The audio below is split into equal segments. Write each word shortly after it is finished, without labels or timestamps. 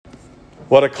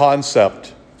What a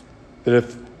concept, that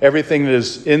if everything that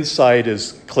is inside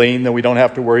is clean, then we don't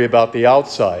have to worry about the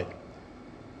outside.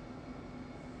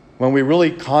 When we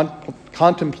really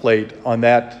contemplate on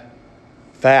that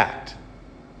fact,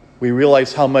 we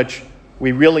realize how much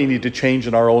we really need to change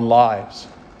in our own lives.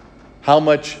 How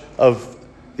much of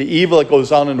the evil that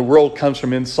goes on in the world comes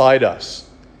from inside us.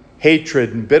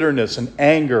 Hatred and bitterness and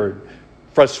anger,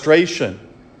 frustration.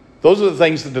 Those are the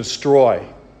things that destroy.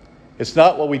 It's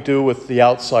not what we do with the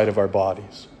outside of our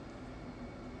bodies.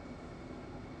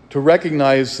 To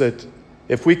recognize that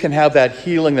if we can have that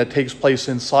healing that takes place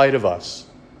inside of us,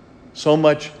 so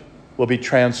much will be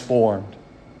transformed.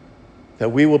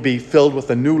 That we will be filled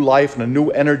with a new life and a new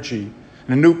energy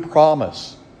and a new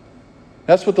promise.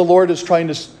 That's what the Lord is trying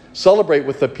to celebrate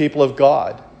with the people of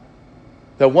God.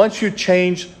 That once you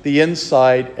change the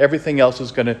inside, everything else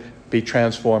is going to be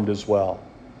transformed as well.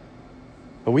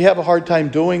 But we have a hard time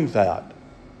doing that.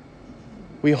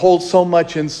 We hold so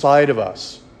much inside of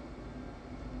us.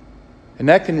 And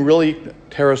that can really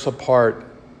tear us apart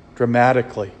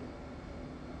dramatically.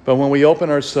 But when we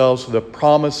open ourselves to the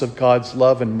promise of God's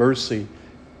love and mercy,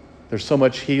 there's so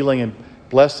much healing and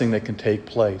blessing that can take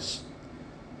place.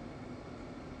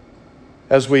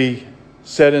 As we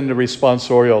said in the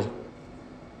responsorial,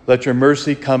 let your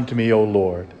mercy come to me, O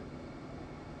Lord.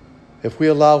 If we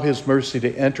allow his mercy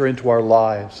to enter into our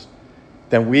lives,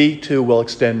 then we too will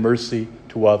extend mercy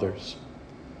to others.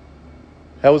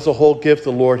 That was the whole gift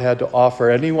the Lord had to offer.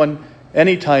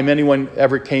 Anytime anyone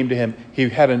ever came to him, he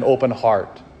had an open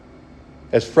heart.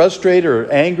 As frustrated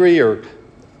or angry or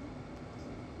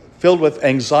filled with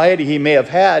anxiety he may have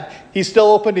had, he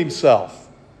still opened himself.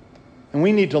 And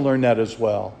we need to learn that as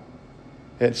well.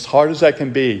 As hard as that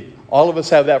can be, all of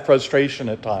us have that frustration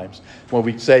at times when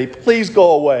we say, please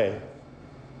go away.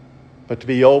 But to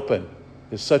be open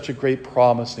is such a great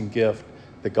promise and gift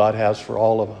that God has for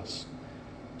all of us.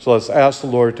 So let's ask the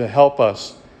Lord to help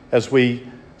us as we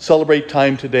celebrate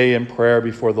time today in prayer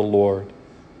before the Lord,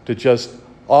 to just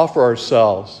offer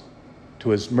ourselves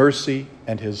to his mercy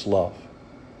and his love.